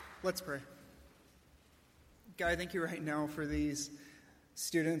Let's pray. God, I thank you right now for these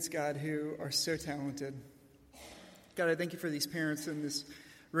students, God, who are so talented. God, I thank you for these parents in this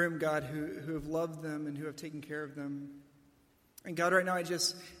room, God, who have loved them and who have taken care of them. And God, right now, I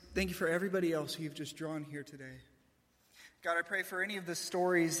just thank you for everybody else who you've just drawn here today. God, I pray for any of the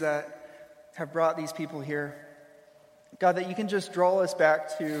stories that have brought these people here. God, that you can just draw us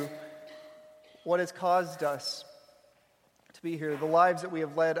back to what has caused us to be here, the lives that we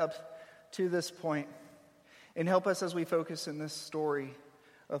have led up to this point, and help us as we focus in this story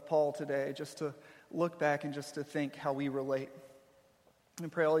of Paul today, just to look back and just to think how we relate.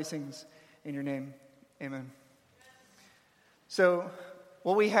 And pray all these things in your name. Amen. So,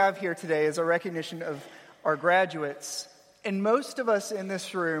 what we have here today is a recognition of our graduates. And most of us in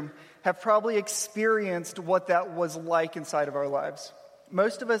this room have probably experienced what that was like inside of our lives.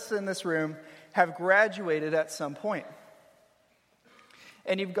 Most of us in this room have graduated at some point.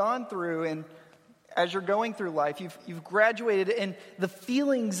 And you've gone through, and as you're going through life, you've graduated, and the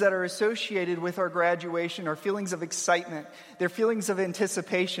feelings that are associated with our graduation are feelings of excitement. They're feelings of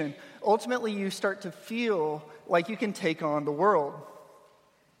anticipation. Ultimately, you start to feel like you can take on the world.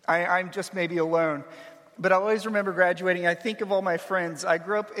 I'm just maybe alone, but I always remember graduating. I think of all my friends. I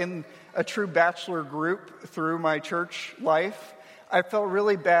grew up in a true bachelor group through my church life. I felt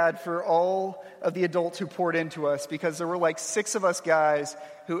really bad for all of the adults who poured into us because there were like 6 of us guys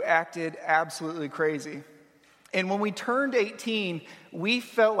who acted absolutely crazy. And when we turned 18, we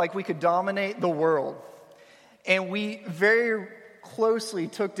felt like we could dominate the world. And we very closely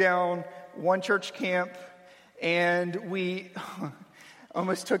took down one church camp, and we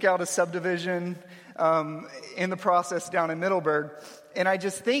almost took out a subdivision in the process down in Middleburg. And I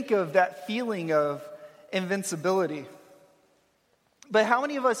just think of that feeling of invincibility. But how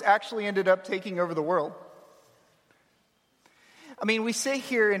many of us actually ended up taking over the world? I mean, we sit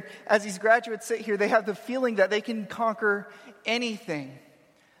here, and as these graduates sit here, they have the feeling that they can conquer anything.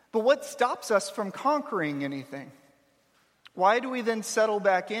 But what stops us from conquering anything? Why do we then settle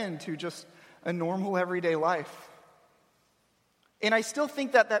back into just a normal everyday life? And I still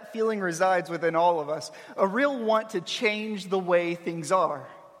think that feeling resides within all of us, a real want to change the way things are.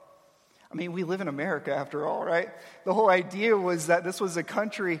 I mean, we live in America after all, right? The whole idea was that this was a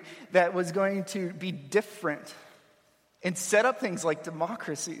country that was going to be different and set up things like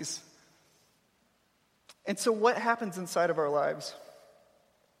democracies. And so what happens inside of our lives?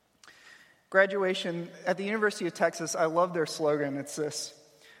 Graduation at the University of Texas, I love their slogan. It's this: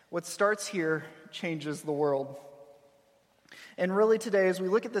 what starts here changes the world. And really today, as we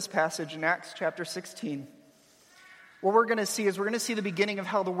look at this passage in Acts chapter 16, what we're going to see is we're going to see the beginning of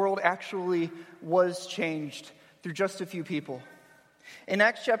how the world actually was changed through just a few people. In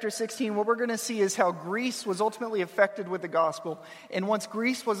Acts chapter 16, what we're going to see is how Greece was ultimately affected with the gospel. And once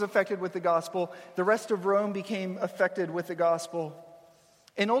Greece was affected with the gospel, the rest of Rome became affected with the gospel.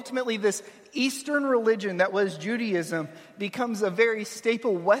 And ultimately, this Eastern religion that was Judaism becomes a very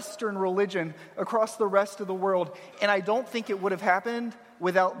staple Western religion across the rest of the world. And I don't think it would have happened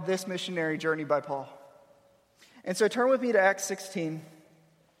without this missionary journey by Paul. And so turn with me to Acts 16,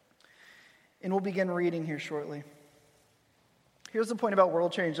 and we'll begin reading here shortly. Here's the point about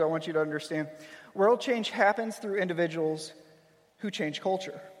world change that I want you to understand. World change happens through individuals who change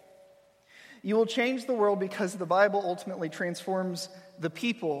culture. You will change the world because the Bible ultimately transforms the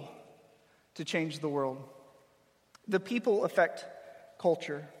people to change the world. The people affect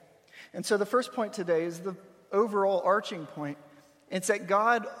culture. And so the first point today is the overall arching point. It's that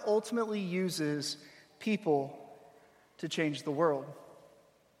God ultimately uses people to change the world.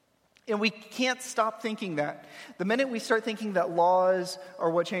 And we can't stop thinking that. The minute we start thinking that laws are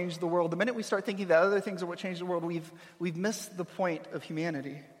what change the world, the minute we start thinking that other things are what change the world, we've missed the point of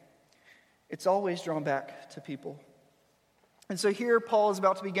humanity. It's always drawn back to people. And so here Paul is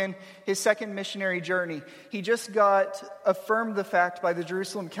about to begin his second missionary journey. He just got affirmed the fact by the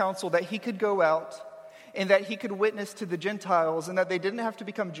Jerusalem Council that he could go out and that he could witness to the Gentiles and that they didn't have to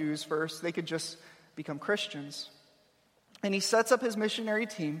become Jews first, they could just become Christians. And he sets up his missionary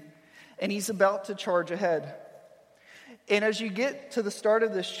team, and he's about to charge ahead. And as you get to the start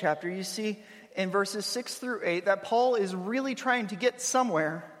of this chapter, you see in verses 6 through 8 that Paul is really trying to get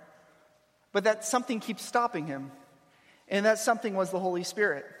somewhere, but that something keeps stopping him. And that something was the Holy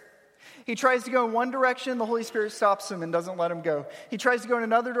Spirit. He tries to go in one direction, the Holy Spirit stops him and doesn't let him go. He tries to go in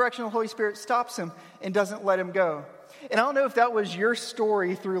another direction, the Holy Spirit stops him and doesn't let him go. And I don't know if that was your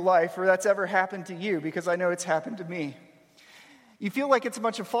story through life or that's ever happened to you, because I know it's happened to me. You feel like it's a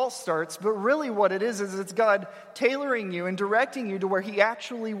bunch of false starts, but really what it is it's God tailoring you and directing you to where he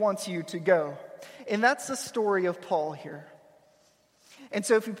actually wants you to go. And that's the story of Paul here. And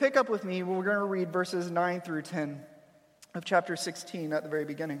so if you pick up with me, we're going to read verses 9 through 10 of chapter 16 at the very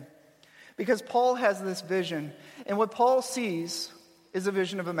beginning. Because Paul has this vision, and what Paul sees is a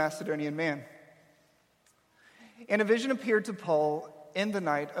vision of a Macedonian man. And a vision appeared to Paul in the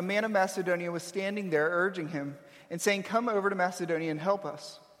night. A man of Macedonia was standing there urging him and saying, "Come over to Macedonia and help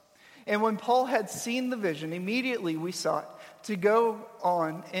us." And when Paul had seen the vision, immediately we sought to go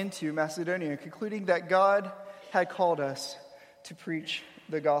on into Macedonia, concluding that God had called us to preach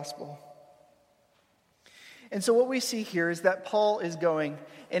the gospel. And so what we see here is that Paul is going,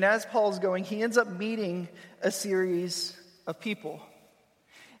 and as Paul's going, he ends up meeting a series of people.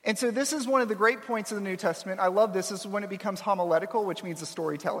 And so this is one of the great points of the New Testament. I love this. This is when it becomes homiletical, which means a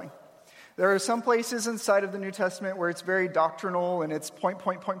storytelling. There are some places inside of the New Testament where it's very doctrinal and it's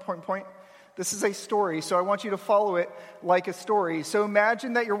point. This is a story, so I want you to follow it like a story. So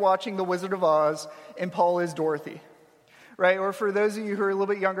imagine that you're watching The Wizard of Oz and Paul is Dorothy, right? Or for those of you who are a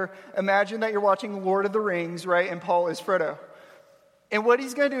little bit younger, imagine that you're watching Lord of the Rings, right? And Paul is Frodo. And what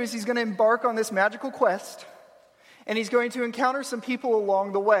he's going to do is he's going to embark on this magical quest, and he's going to encounter some people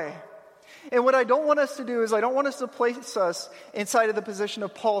along the way. And what I don't want us to do is I don't want us to place us inside of the position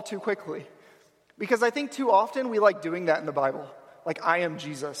of Paul too quickly. Because I think too often we like doing that in the Bible. Like, I am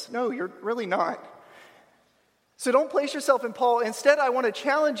Jesus. No, you're really not. So don't place yourself in Paul. Instead, I want to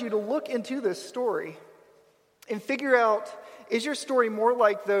challenge you to look into this story and figure out, is your story more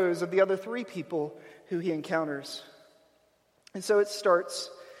like those of the other three people who he encounters? And so it starts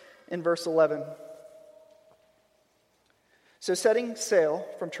in verse 11. So setting sail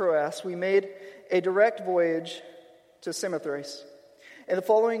from Troas, we made a direct voyage to Samothrace, and the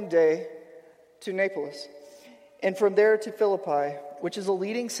following day to Neapolis, and from there to Philippi, which is a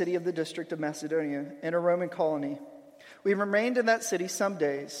leading city of the district of Macedonia and a Roman colony. We remained in that city some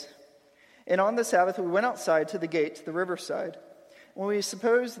days, and on the Sabbath we went outside to the gate, to the riverside, when we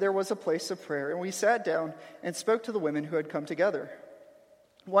supposed there was a place of prayer, and we sat down and spoke to the women who had come together.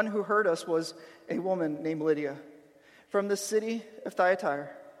 One who heard us was a woman named Lydia, from the city of Thyatira,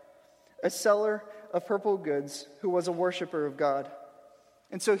 a seller of purple goods who was a worshiper of God.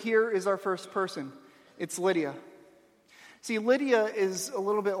 And so here is our first person. It's Lydia. See, Lydia is a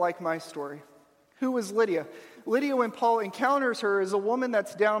little bit like my story. Who was Lydia? Lydia, when Paul encounters her, is a woman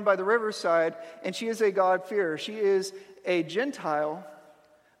that's down by the riverside, and she is a God-fearer. She is a Gentile,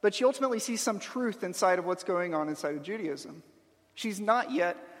 but she ultimately sees some truth inside of what's going on inside of Judaism. She's not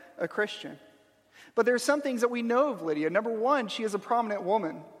yet a Christian. But there are some things that we know of Lydia. Number one, she is a prominent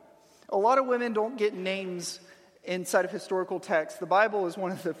woman. A lot of women don't get names inside of historical texts. The Bible is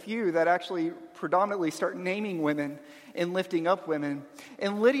one of the few that actually predominantly start naming women and lifting up women.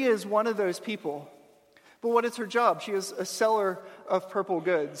 And Lydia is one of those people. But what is her job? She is a seller of purple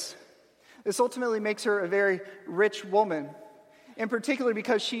goods. This ultimately makes her a very rich woman, in particular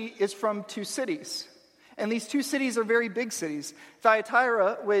because she is from two cities. And these two cities are very big cities.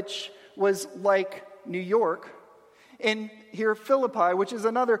 Thyatira, which was like New York, and here Philippi, which is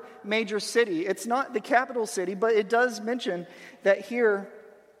another major city. It's not the capital city, but it does mention that here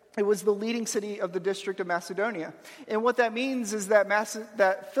it was the leading city of the district of Macedonia. And what that means is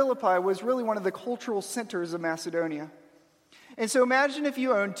that Philippi was really one of the cultural centers of Macedonia. And so imagine if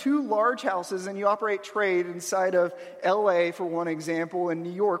you own two large houses and you operate trade inside of LA for one example and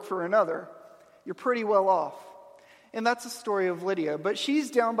New York for another. You're pretty well off. And that's the story of Lydia. But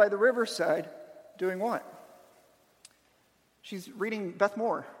she's down by the riverside doing what? She's reading Beth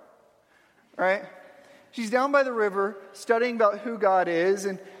Moore, right? She's down by the river studying about who God is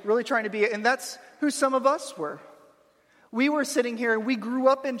and really trying to be it. And that's who some of us were. We were sitting here and we grew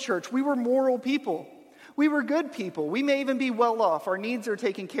up in church. We were moral people. We were good people. We may even be well off. Our needs are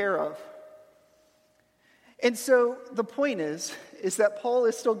taken care of. And so the point is that Paul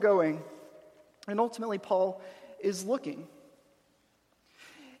is still going. And ultimately Paul is looking.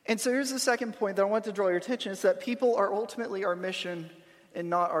 And so here's the second point that I want to draw your attention, is that people are ultimately our mission and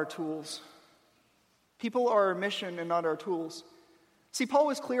not our tools. People are our mission and not our tools. See, Paul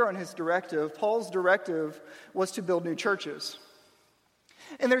was clear on his directive. Paul's directive was to build new churches.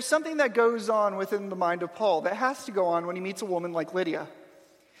 And there's something that goes on within the mind of Paul that has to go on when he meets a woman like Lydia.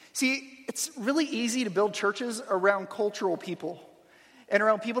 See, it's really easy to build churches around cultural people and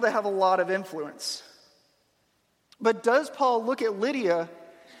around people that have a lot of influence. But does Paul look at Lydia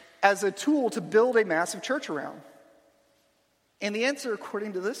as a tool to build a massive church around? And the answer,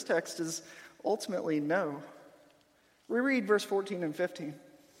 according to this text, is ultimately no. We read verse 14 and 15.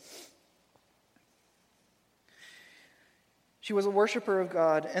 She was a worshiper of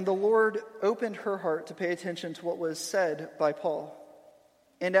God, and the Lord opened her heart to pay attention to what was said by Paul.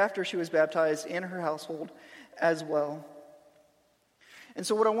 And after she was baptized, and her household as well. And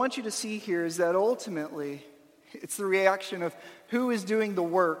so what I want you to see here is that ultimately, it's the reaction of who is doing the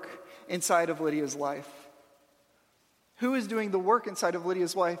work inside of Lydia's life. Who is doing the work inside of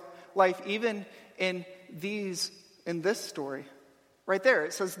Lydia's life even in this story? Right there,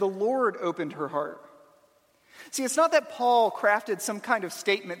 it says the Lord opened her heart. See, it's not that Paul crafted some kind of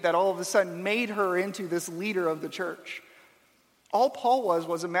statement that all of a sudden made her into this leader of the church. All Paul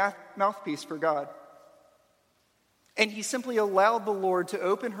was a mouthpiece for God. And he simply allowed the Lord to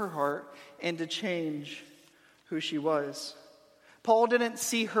open her heart and to change who she was. Paul didn't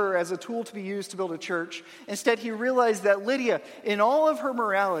see her as a tool to be used to build a church. Instead, he realized that Lydia, in all of her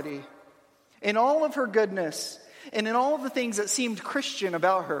morality, in all of her goodness, and in all of the things that seemed Christian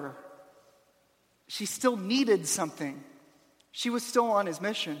about her, she still needed something. She was still on his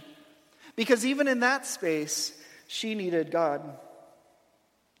mission. Because even in that space, she needed God.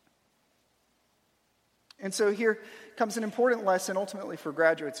 And so here comes an important lesson ultimately for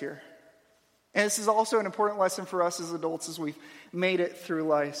graduates here. And this is also an important lesson for us as adults as we've made it through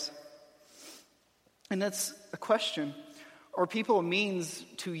life. And that's a question. Are people a means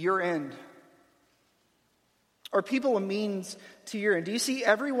to your end? Are people a means to your end? Do you see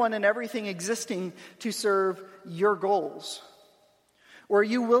everyone and everything existing to serve your goals? Or are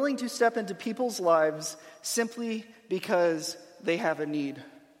you willing to step into people's lives simply because they have a need?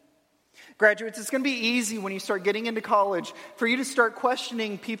 Graduates, it's going to be easy when you start getting into college for you to start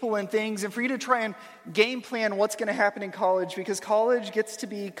questioning people and things and for you to try and game plan what's going to happen in college because college gets to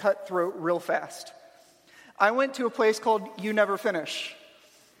be cutthroat real fast. I went to a place called You Never Finish.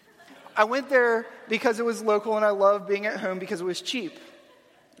 I went there because it was local and I loved being at home because it was cheap.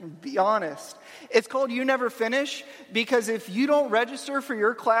 Be honest. It's called You Never Finish because if you don't register for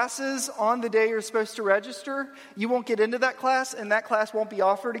your classes on the day you're supposed to register, you won't get into that class and that class won't be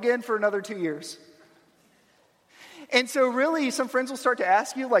offered again for another 2 years. And so really, some friends will start to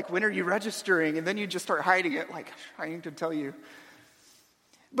ask you, like, when are you registering? And then you just start hiding it, like, I need to tell you.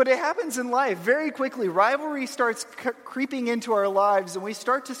 But it happens in life very quickly. Rivalry starts creeping into our lives and we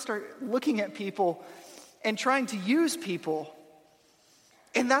start looking at people and trying to use people.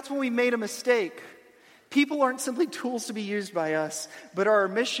 And that's when we made a mistake. People aren't simply tools to be used by us, but are our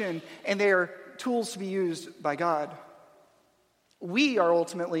mission, and they are tools to be used by God. We are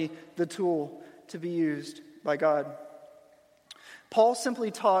ultimately the tool to be used by God. Paul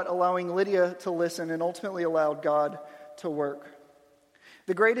simply taught allowing Lydia to listen and ultimately allowed God to work.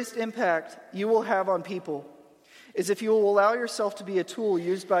 The greatest impact you will have on people is if you will allow yourself to be a tool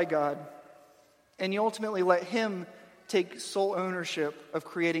used by God, and you ultimately let Him take sole ownership of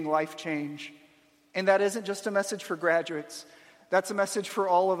creating life change. And that isn't just a message for graduates. That's a message for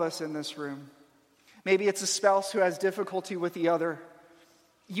all of us in this room. Maybe it's a spouse who has difficulty with the other.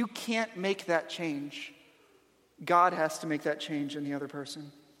 You can't make that change. God has to make that change in the other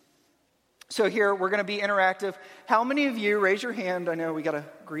person. So here, we're going to be interactive. How many of you, raise your hand. I know we got to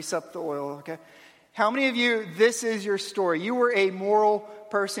grease up the oil, okay? How many of you, this is your story? You were a moral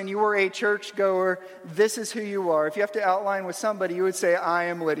person. You were a church goer. This is who you are. If you have to outline with somebody, you would say, I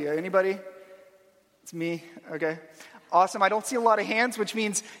am Lydia. Anybody? It's me. Okay. Awesome. I don't see a lot of hands, which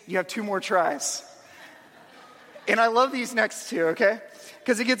means you have 2 more tries. And I love these next 2, okay?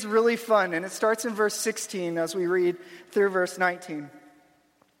 Because it gets really fun. And it starts in verse 16 as we read through verse 19.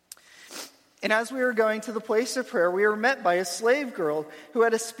 And as we were going to the place of prayer, we were met by a slave girl who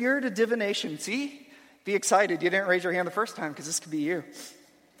had a spirit of divination. See? Be excited. You didn't raise your hand the first time because this could be you.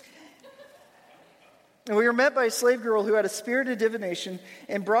 And we were met by a slave girl who had a spirit of divination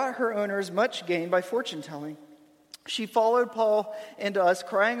and brought her owners much gain by fortune telling. She followed Paul and us,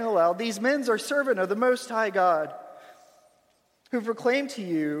 crying aloud, "These men are servants of the Most High God, who proclaim to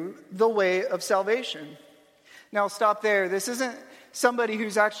you the way of salvation." Now stop there. This isn't somebody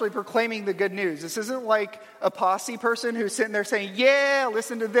who's actually proclaiming the good news. This isn't like a posse person who's sitting there saying, yeah,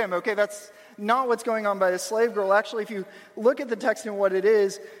 listen to them. Okay, that's not what's going on by the slave girl. Actually, if you look at the text and what it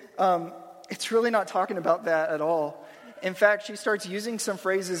is, it's really not talking about that at all. In fact, she starts using some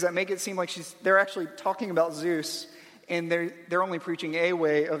phrases that make it seem like they're actually talking about Zeus, and they're only preaching a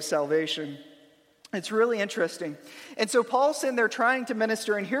way of salvation. It's really interesting. And so Paul's sitting there trying to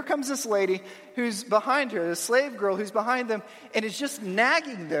minister, and here comes this lady who's behind her, this slave girl who's behind them, and is just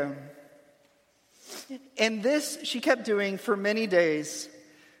nagging them. And this she kept doing for many days.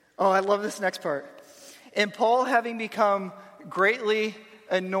 Oh, I love this next part. And Paul, having become greatly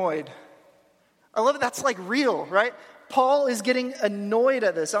annoyed. I love it. That's like real, right? Paul is getting annoyed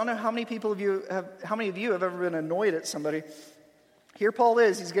at this. I don't know how many of you have ever been annoyed at somebody. Here Paul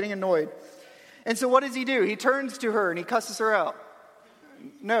is. He's getting annoyed. And so what does he do? He turns to her and he cusses her out.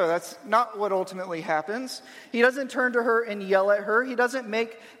 No, that's not what ultimately happens. He doesn't turn to her and yell at her. He doesn't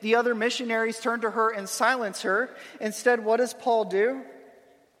make the other missionaries turn to her and silence her. Instead, what does Paul do?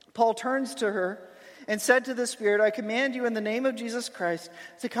 Paul turns to her and said to the spirit, I command you in the name of Jesus Christ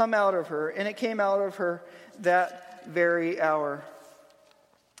to come out of her. And it came out of her that very hour.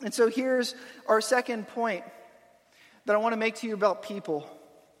 And so here's our second point that I want to make to you about people.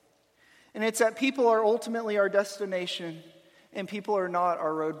 And it's that people are ultimately our destination, and people are not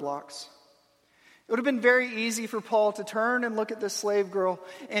our roadblocks. It would have been very easy for Paul to turn and look at this slave girl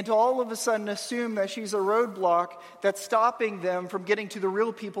and to all of a sudden assume that she's a roadblock that's stopping them from getting to the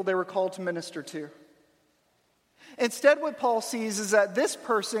real people they were called to minister to. Instead, what Paul sees is that this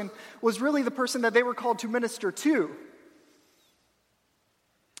person was really the person that they were called to minister to.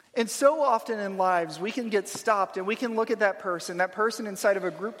 And so often in lives, we can get stopped and we can look at that person inside of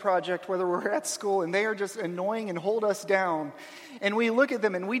a group project, whether we're at school, and they are just annoying and hold us down. And we look at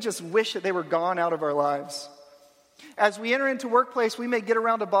them and we just wish that they were gone out of our lives. As we enter into workplace, we may get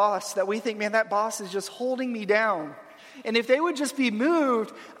around a boss that we think, man, that boss is just holding me down. And if they would just be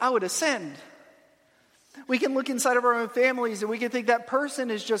moved, I would ascend. We can look inside of our own families and we can think that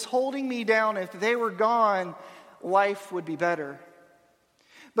person is just holding me down. If they were gone, life would be better.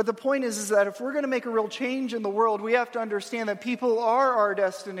 But the point is that if we're going to make a real change in the world, we have to understand that people are our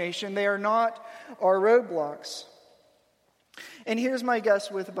destination. They are not our roadblocks. And here's my guess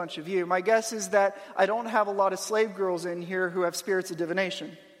with a bunch of you. My guess is that I don't have a lot of slave girls in here who have spirits of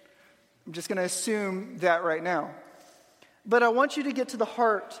divination. I'm just going to assume that right now. But I want you to get to the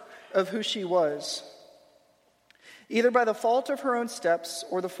heart of who she was. Either by the fault of her own steps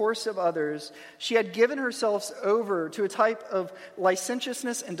or the force of others, she had given herself over to a type of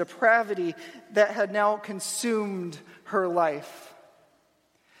licentiousness and depravity that had now consumed her life.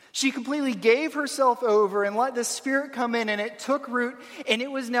 She completely gave herself over and let the Spirit come in, and it took root, and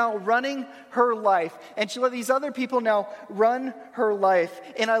it was now running her life. And she let these other people now run her life.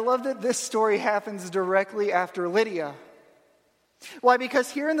 And I love that this story happens directly after Lydia. Why? Because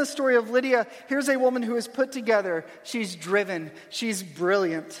here in the story of Lydia, here's a woman who is put together. She's driven. She's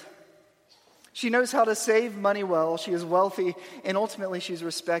brilliant. She knows how to save money well. She is wealthy, and ultimately she's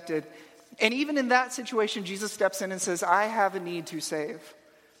respected. And even in that situation, Jesus steps in and says, I have a need to save.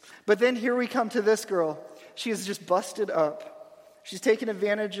 But then here we come to this girl. She is just busted up. She's taken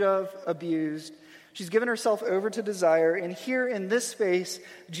advantage of, abused. She's given herself over to desire. And here in this space,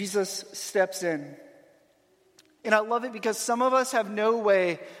 Jesus steps in. And I love it because some of us have no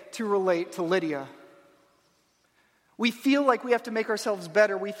way to relate to Lydia. We feel like we have to make ourselves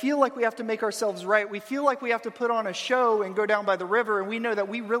better. We feel like we have to make ourselves right. We feel like we have to put on a show and go down by the river, and we know that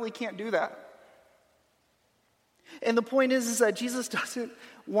we really can't do that. And the point is that Jesus doesn't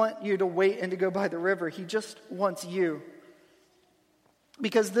want you to wait and to go by the river. He just wants you.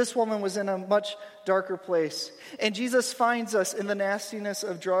 Because this woman was in a much darker place. And Jesus finds us in the nastiness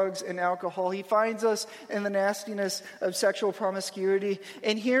of drugs and alcohol. He finds us in the nastiness of sexual promiscuity.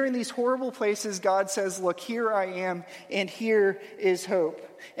 And here in these horrible places, God says, look, here I am, and here is hope.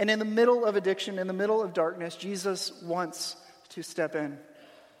 And in the middle of addiction, in the middle of darkness, Jesus wants to step in.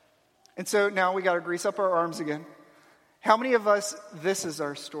 And so now we got to grease up our arms again. How many of us, this is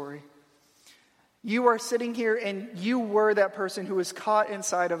our story? You are sitting here and you were that person who was caught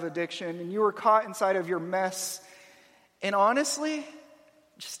inside of addiction, and you were caught inside of your mess. And honestly,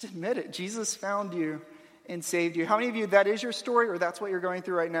 just admit it. Jesus found you and saved you. How many of you, that is your story, or that's what you're going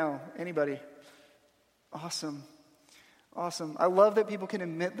through right now? Anybody? Awesome. Awesome. I love that people can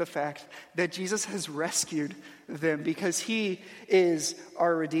admit the fact that Jesus has rescued them because he is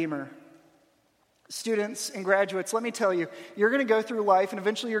our Redeemer. Students and graduates, let me tell you, you're going to go through life and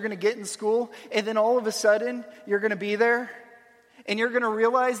eventually you're going to get in school, and then all of a sudden you're going to be there and you're going to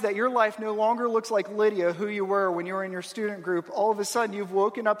realize that your life no longer looks like Lydia, who you were when you were in your student group. All of a sudden you've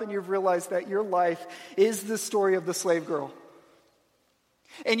woken up and you've realized that your life is the story of the slave girl.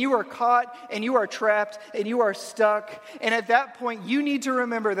 And you are caught, and you are trapped, and you are stuck. And at that point, you need to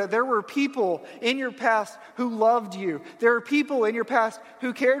remember that there were people in your past who loved you. There are people in your past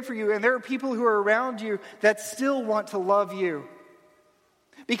who cared for you. And there are people who are around you that still want to love you.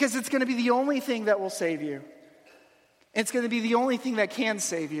 Because it's going to be the only thing that will save you. It's going to be the only thing that can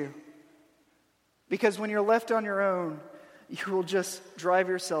save you. Because when you're left on your own, you will just drive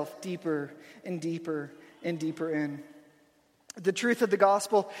yourself deeper and deeper and deeper in. The truth of the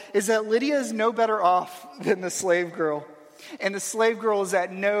gospel is that Lydia is no better off than the slave girl. And the slave girl is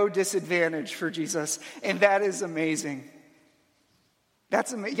at no disadvantage for Jesus. And that is amazing.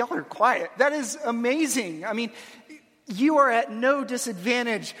 Y'all are quiet. That is amazing. I mean, you are at no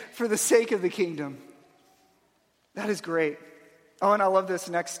disadvantage for the sake of the kingdom. That is great. Oh, and I love this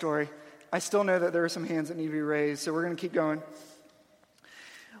next story. I still know that there are some hands that need to be raised, so we're going to keep going.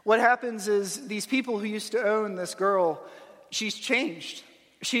 What happens is these people who used to own this girl, she's changed.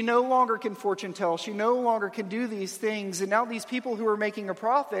 She no longer can fortune tell. She no longer can do these things. And now these people who are making a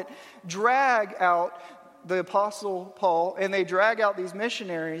profit drag out the Apostle Paul, and they drag out these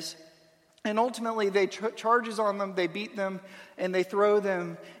missionaries. And ultimately, they charges on them, they beat them, and they throw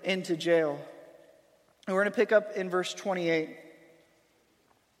them into jail. And we're going to pick up in verse 28.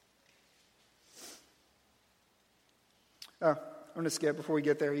 Oh, I'm going to skip before we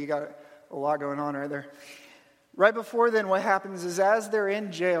get there. You got a lot going on right there. Right before then, what happens is as they're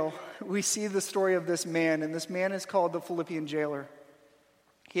in jail, we see the story of this man, and this man is called the Philippian jailer.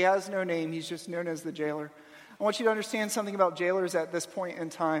 He has no name. He's just known as the jailer. I want you to understand something about jailers at this point in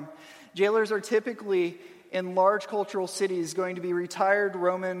time. Jailers are typically, in large cultural cities, going to be retired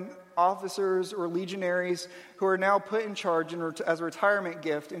Roman officers or legionaries who are now put in charge as a retirement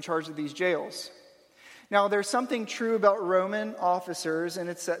gift in charge of these jails. Now, there's something true about Roman officers, and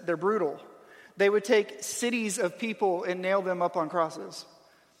it's that they're brutal. They would take cities of people and nail them up on crosses.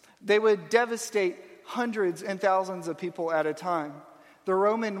 They would devastate hundreds and thousands of people at a time. The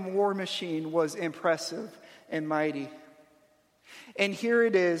Roman war machine was impressive and mighty. And here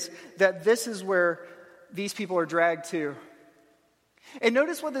it is that this is where these people are dragged to. And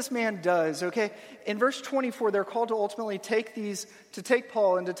notice what this man does, okay? In verse 24, they're called to ultimately take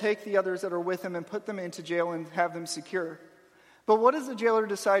Paul and to take the others that are with him and put them into jail and have them secure. But what does the jailer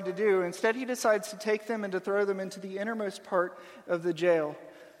decide to do? Instead, he decides to take them and to throw them into the innermost part of the jail.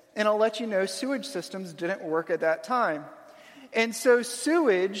 And I'll let you know, sewage systems didn't work at that time. And so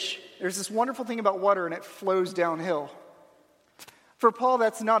sewage, there's this wonderful thing about water, and it flows downhill. For Paul,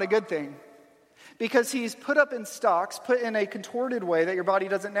 that's not a good thing. Because he's put up in stocks, put in a contorted way that your body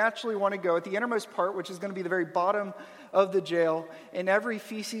doesn't naturally want to go at the innermost part, which is going to be the very bottom of the jail. And every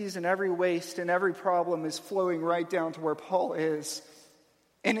feces and every waste and every problem is flowing right down to where Paul is.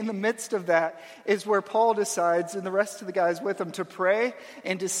 And in the midst of that is where Paul decides, and the rest of the guys with him, to pray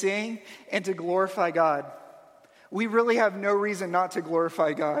and to sing and to glorify God. We really have no reason not to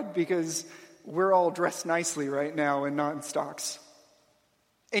glorify God because we're all dressed nicely right now and not in stocks.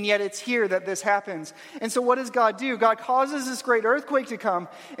 And yet it's here that this happens. And so what does God do? God causes this great earthquake to come,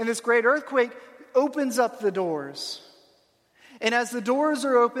 and this great earthquake opens up the doors. And as the doors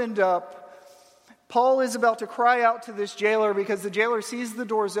are opened up, Paul is about to cry out to this jailer because the jailer sees the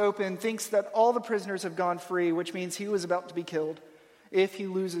doors open, thinks that all the prisoners have gone free, which means he was about to be killed if he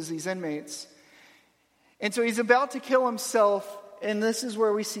loses these inmates. And so he's about to kill himself, and this is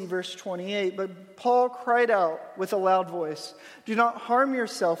where we see verse 28. But Paul cried out with a loud voice, "Do not harm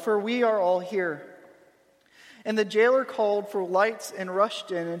yourself, for we are all here." And the jailer called for lights and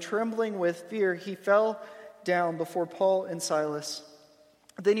rushed in, and trembling with fear, he fell down before Paul and Silas.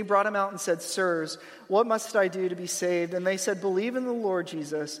 Then he brought him out and said, "Sirs, what must I do to be saved?" And they said, "Believe in the Lord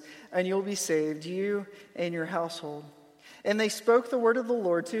Jesus, and you'll be saved, you and your household." And they spoke the word of the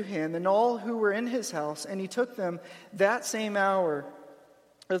Lord to him and all who were in his house, and he took them that same hour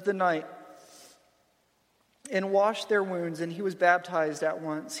of the night and washed their wounds, and he was baptized at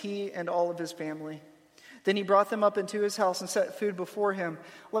once, he and all of his family. Then he brought them up into his house and set food before him.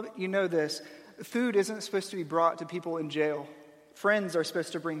 You know this, food isn't supposed to be brought to people in jail. Friends are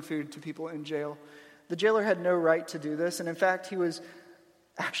supposed to bring food to people in jail. The jailer had no right to do this, and in fact, he was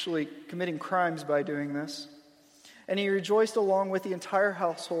actually committing crimes by doing this. And he rejoiced along with the entire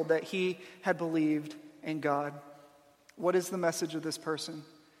household that he had believed in God. What is the message of this person?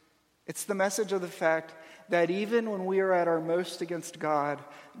 It's the message of the fact that even when we are at our most against God,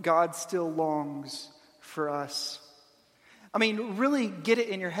 God still longs for us. I mean, really get it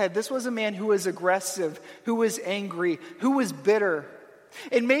in your head. This was a man who was aggressive, who was angry, who was bitter.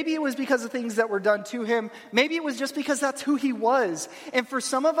 And maybe it was because of things that were done to him. Maybe it was just because that's who he was. And for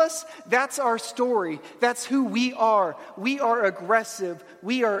some of us, that's our story. That's who we are. We are aggressive,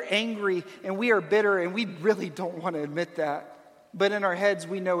 we are angry, and we are bitter, and we really don't want to admit that. But in our heads,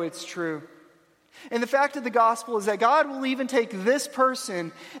 we know it's true. And the fact of the gospel is that God will even take this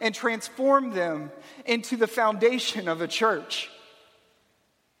person and transform them into the foundation of a church.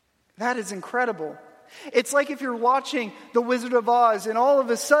 That is incredible. It's like if you're watching The Wizard of Oz and all of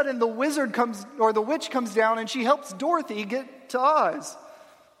a sudden the wizard comes, or the witch comes down and she helps Dorothy get to Oz.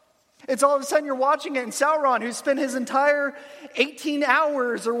 It's all of a sudden you're watching it and Sauron, who spent his entire 18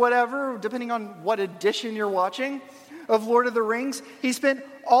 hours or whatever, depending on what edition you're watching, of Lord of the Rings, he spent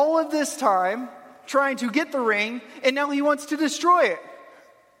all of this time trying to get the ring, and now he wants to destroy it.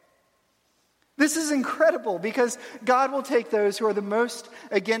 This is incredible because God will take those who are the most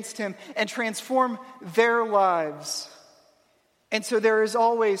against him and transform their lives. And so there is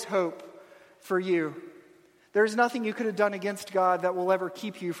always hope for you. There's nothing you could have done against God that will ever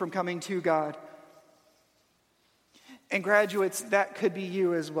keep you from coming to God. And graduates, that could be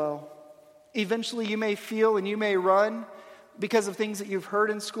you as well. Eventually you may feel and you may run because of things that you've heard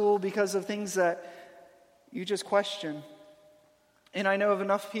in school, because of things that you just question. And I know of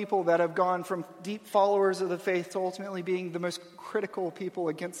enough people that have gone from deep followers of the faith to ultimately being the most critical people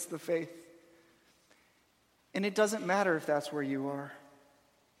against the faith. And it doesn't matter if that's where you are.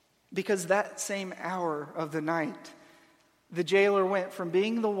 Because that same hour of the night, the jailer went from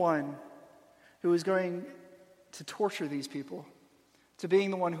being the one who was going to torture these people to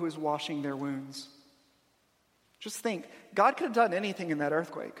being the one who was washing their wounds. Just think, God could have done anything in that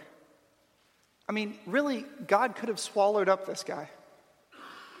earthquake. I mean, really, God could have swallowed up this guy.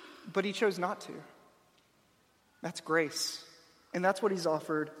 But he chose not to. That's grace. And that's what he's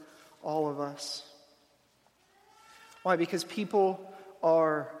offered all of us. Why? Because people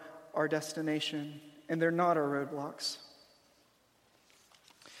are our destination, and they're not our roadblocks.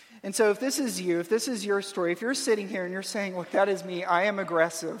 And so if this is you, if this is your story, if you're sitting here and you're saying, look, that is me, I am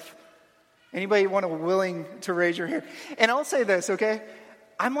aggressive. Anybody willing to raise your hand? And I'll say this, okay?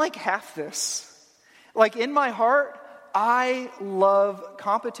 I'm like half this. Like in my heart, I love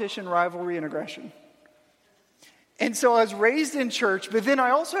competition, rivalry, and aggression. And so I was raised in church, but then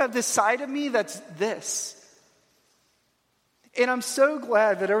I also have this side of me that's this. And I'm so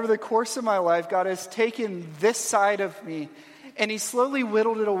glad that over the course of my life, God has taken this side of me and he slowly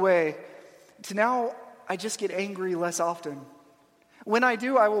whittled it away to now I just get angry less often. When I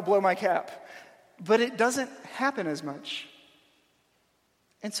do, I will blow my cap. But it doesn't happen as much.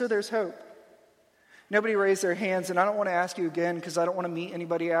 And so there's hope. Nobody raised their hands, and I don't want to ask you again because I don't want to meet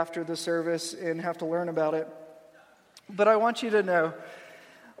anybody after the service and have to learn about it. But I want you to know,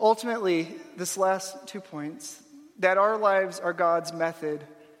 ultimately, this last 2 points, that our lives are God's method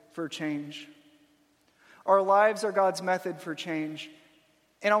for change. Our lives are God's method for change.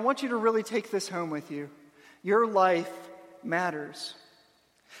 And I want you to really take this home with you. Your life matters.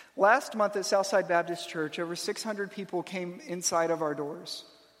 Last month at Southside Baptist Church, over 600 people came inside of our doors.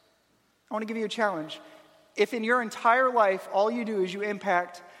 I want to give you a challenge. If in your entire life, all you do is you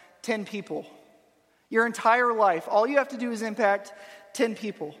impact 10 people, your entire life, all you have to do is impact 10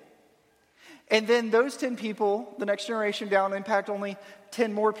 people. And then those 10 people, the next generation down, impact only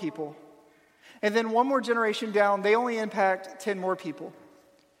 10 more people. And then one more generation down, they only impact 10 more people.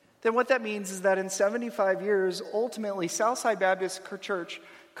 Then what that means is that in 75 years, ultimately, Southside Baptist Church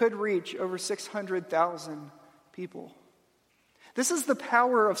could reach over 600,000 people. This is the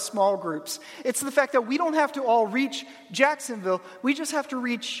power of small groups. It's the fact that we don't have to all reach Jacksonville. We just have to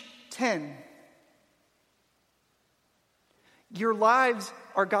reach 10. Your lives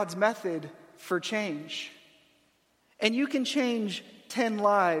are God's method for change. And you can change 10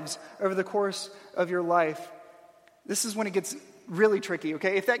 lives over the course of your life. This is when it gets really tricky,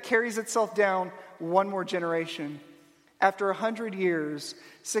 okay? If that carries itself down one more generation, after 100 years,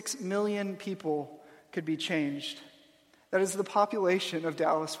 6 million people could be changed. That is the population of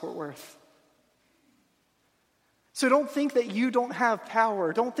Dallas-Fort Worth. So don't think that you don't have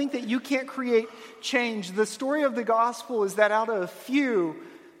power. Don't think that you can't create change. The story of the gospel is that out of a few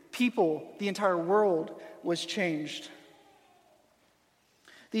people, the entire world was changed.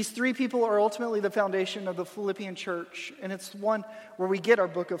 These 3 people are ultimately the foundation of the Philippian church, and it's one where we get our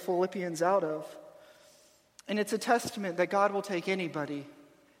book of Philippians out of. And it's a testament that God will take anybody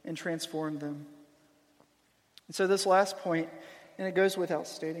and transform them. And so this last point, and it goes without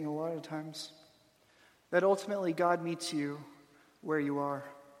stating a lot of times, that ultimately God meets you where you are.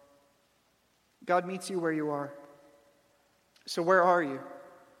 God meets you where you are. So where are you?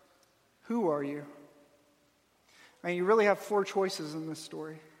 Who are you? I mean, you really have 4 choices in this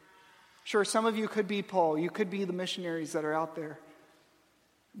story. Sure, some of you could be Paul. You could be the missionaries that are out there.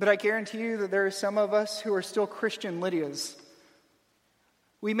 But I guarantee you that there are some of us who are still Christian Lydias.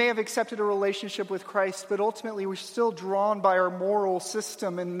 We may have accepted a relationship with Christ, but ultimately we're still drawn by our moral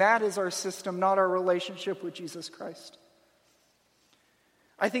system, and that is our system, not our relationship with Jesus Christ.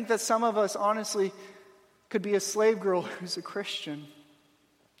 I think that some of us, honestly, could be a slave girl who's a Christian.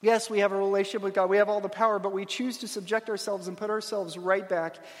 Yes, we have a relationship with God. We have all the power, but we choose to subject ourselves and put ourselves right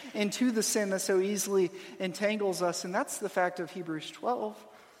back into the sin that so easily entangles us. And that's the fact of Hebrews 12.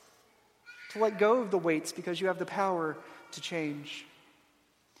 To let go of the weights because you have the power to change.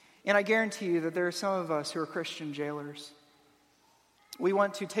 And I guarantee you that there are some of us who are Christian jailers. We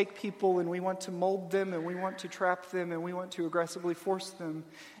want to take people and we want to mold them and we want to trap them and we want to aggressively force them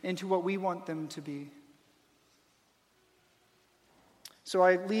into what we want them to be. So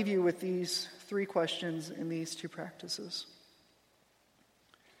I leave you with these 3 questions and these 2 practices.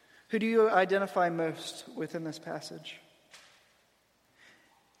 Who do you identify most within this passage?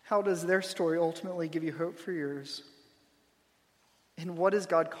 How does their story ultimately give you hope for yours? And what is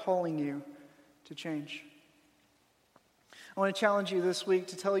God calling you to change? I want to challenge you this week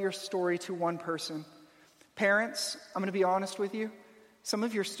to tell your story to one person. Parents, I'm going to be honest with you. Some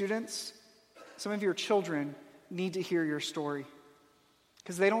of your students, some of your children need to hear your story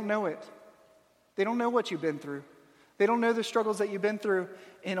because they don't know it. They don't know what you've been through. They don't know the struggles that you've been through.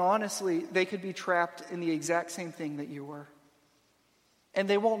 And honestly, they could be trapped in the exact same thing that you were. And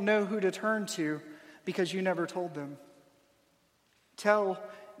they won't know who to turn to because you never told them. Tell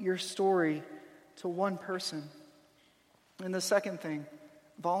your story to one person. And the second thing,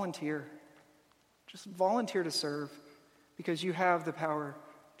 volunteer. Just volunteer to serve because you have the power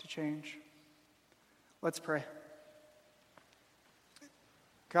to change. Let's pray.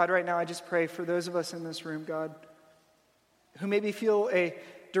 God, right now I just pray for those of us in this room, God, who maybe feel a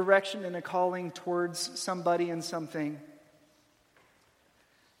direction and a calling towards somebody and something.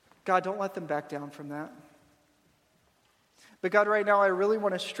 God, don't let them back down from that. But God, right now I really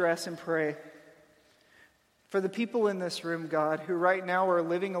want to stress and pray for the people in this room, God, who right now are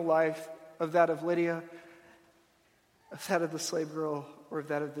living a life of that of Lydia, of that of the slave girl, or of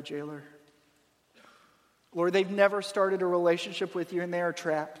that of the jailer. Lord, they've never started a relationship with you and they are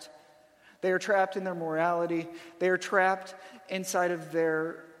trapped. They are trapped in their morality. They are trapped inside of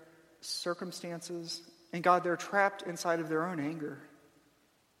their circumstances. And God, they're trapped inside of their own anger.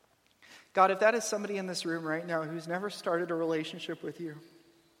 God, if that is somebody in this room right now who's never started a relationship with you,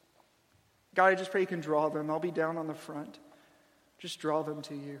 God, I just pray you can draw them. I'll be down on the front. Just draw them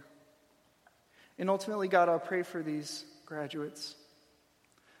to you. And ultimately, God, I'll pray for these graduates.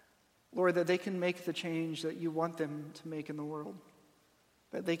 Lord, that they can make the change that you want them to make in the world.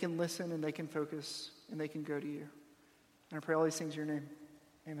 That they can listen and they can focus and they can go to you. And I pray all these things in your name.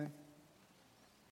 Amen.